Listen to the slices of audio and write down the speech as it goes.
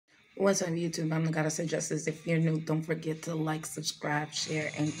What's up, YouTube? I'm the Goddess of Justice. If you're new, don't forget to like, subscribe,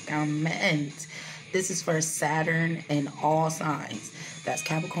 share, and comment. This is for Saturn and all signs. That's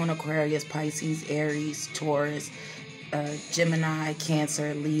Capricorn, Aquarius, Pisces, Aries, Taurus, Gemini,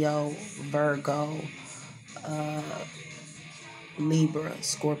 Cancer, Leo, Virgo, Libra,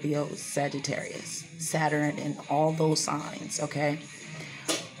 Scorpio, Sagittarius. Saturn and all those signs, okay?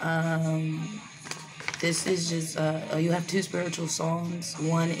 This is just, you have two spiritual songs.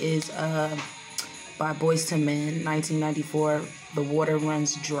 One is by Boyz II Men, 1994, The Water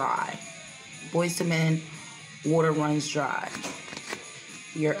Runs Dry. Boyz II Men, Water Runs Dry.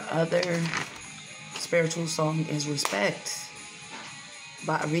 Your other spiritual song is Respect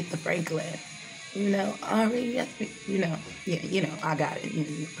by Aretha Franklin. You know, I got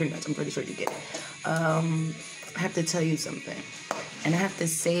it. Pretty much, I'm pretty sure you get it. I have to tell you something. And I have to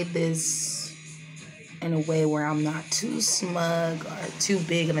say this in a way where I'm not too smug or too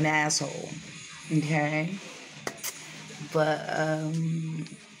big of an asshole, okay? But,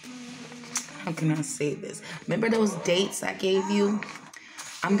 how can I say this? Remember those dates I gave you?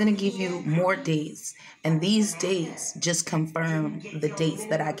 I'm going to give you more dates, and these dates just confirm the dates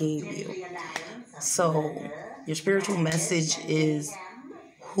that I gave you. So, your spiritual message is,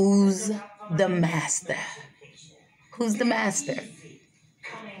 who's the master? Who's the master?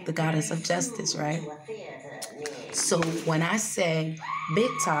 The Goddess of Justice, right? So when I say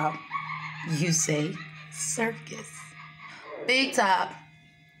big top, you say circus. Big top,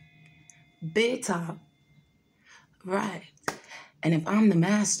 right? And if I'm the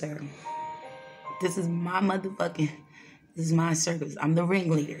master, this is my circus. I'm the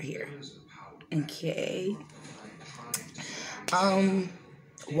ringleader here. Okay.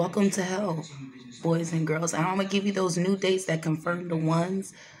 Welcome to hell, boys and girls. And I'm going to give you those new dates that confirm the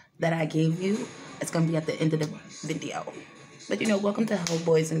ones that I gave you. It's going to be at the end of the video. But, welcome to hell,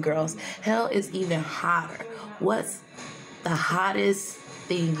 boys and girls. Hell is even hotter. What's the hottest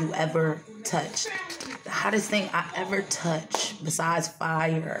thing you ever touched? The hottest thing I ever touched besides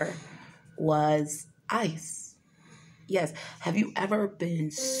fire was ice. Yes. Have you ever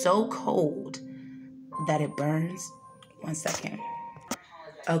been so cold that it burns? 1 second.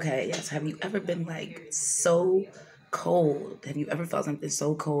 Okay, yes. Have you ever been so cold? Have you ever felt something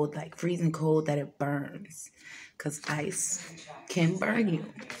so cold, like freezing cold, that it burns? Because ice can burn you,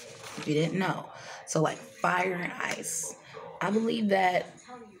 if you didn't know. So fire and ice. I believe that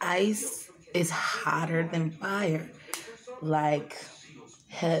ice is hotter than fire.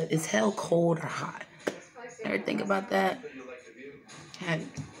 Is hell cold or hot? Ever think about that? Had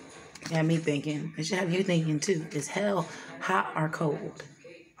me thinking. It should have you thinking too. Is hell hot or cold?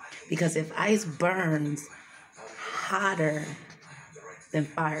 Because if ice burns hotter than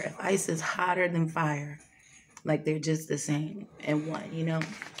fire, if ice is hotter than fire, they're just the same in one,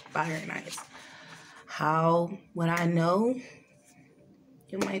 fire and ice. How would I know?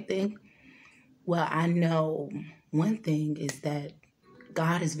 You might think. Well, I know one thing is that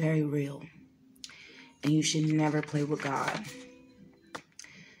God is very real, and you should never play with God.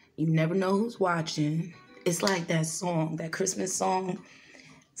 You never know who's watching. It's like that song, that Christmas song,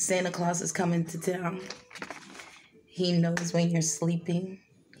 Santa Claus is coming to town. He knows when you're sleeping.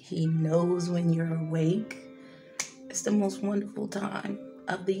 He knows when you're awake. It's the most wonderful time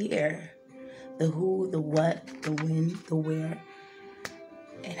of the year. The who, the what, the when, the where.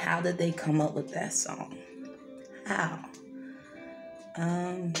 And how did they come up with that song? How?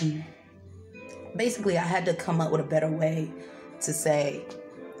 Basically, I had to come up with a better way to say,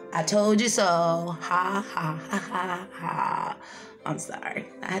 I told you so. Ha, ha, ha, ha, ha. I'm sorry.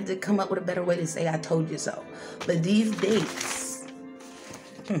 I had to come up with a better way to say I told you so. But these dates,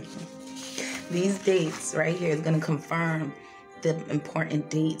 right here is going to confirm the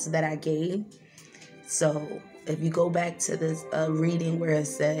important dates that I gave. So if you go back to this reading where it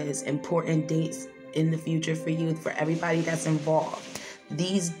says important dates in the future for you, for everybody that's involved,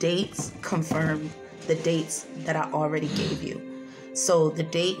 these dates confirm the dates that I already gave you. So the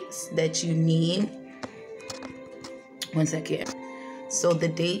dates that you need, 1 second. So the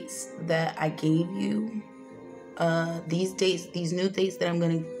dates that I gave you, these new dates that I'm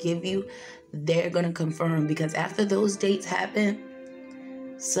going to give you, they're going to confirm. Because after those dates happen,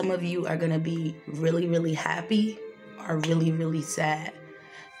 some of you are going to be really, really happy or really, really sad.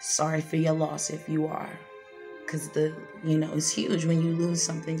 Sorry for your loss if you are. Because it's huge when you lose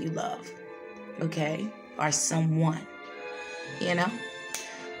something you love. Okay? Or someone.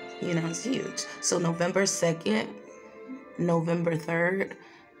 It's huge. So November 2nd, November 3rd,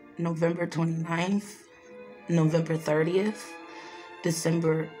 November 29th, November 30th,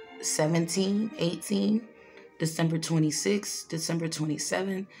 December 17, 18, December 26th, December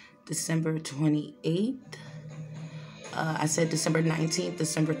 27th, December 28th. I said December 19th,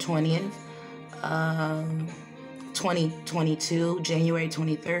 December 20th, 2022, January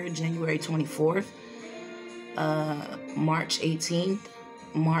 23rd, January 24th, March 18th,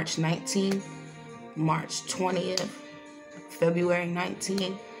 March 19th, March 20th, February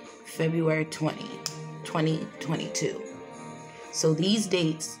 19th, February 20th, 2022. So these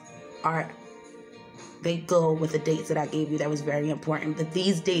dates they go with the dates that I gave you. That was very important. But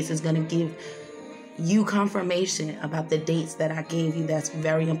these dates is going to give you confirmation about the dates that I gave you. That's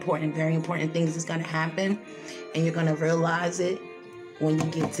very important. Very important things is going to happen. And you're going to realize it when you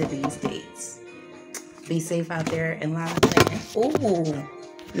get to these dates. Be safe out there in La La Land. Ooh,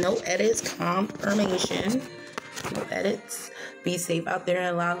 no edits, confirmation. No edits. Be safe out there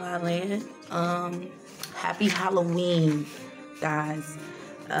in La La Land. Happy Halloween, guys.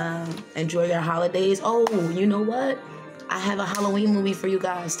 Enjoy your holidays. Oh, you know what? I have a Halloween movie for you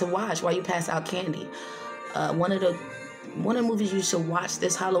guys to watch while you pass out candy. One of the movies you should watch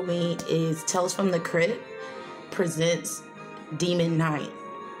this Halloween is Tales from the Crypt presents Demon Night.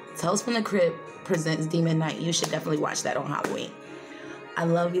 Tales from the Crypt presents Demon Night. You should definitely watch that on Halloween. I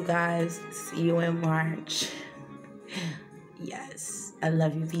love you guys. See you in March. Yes, I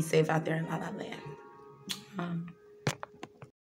love you. Be safe out there in La La Land.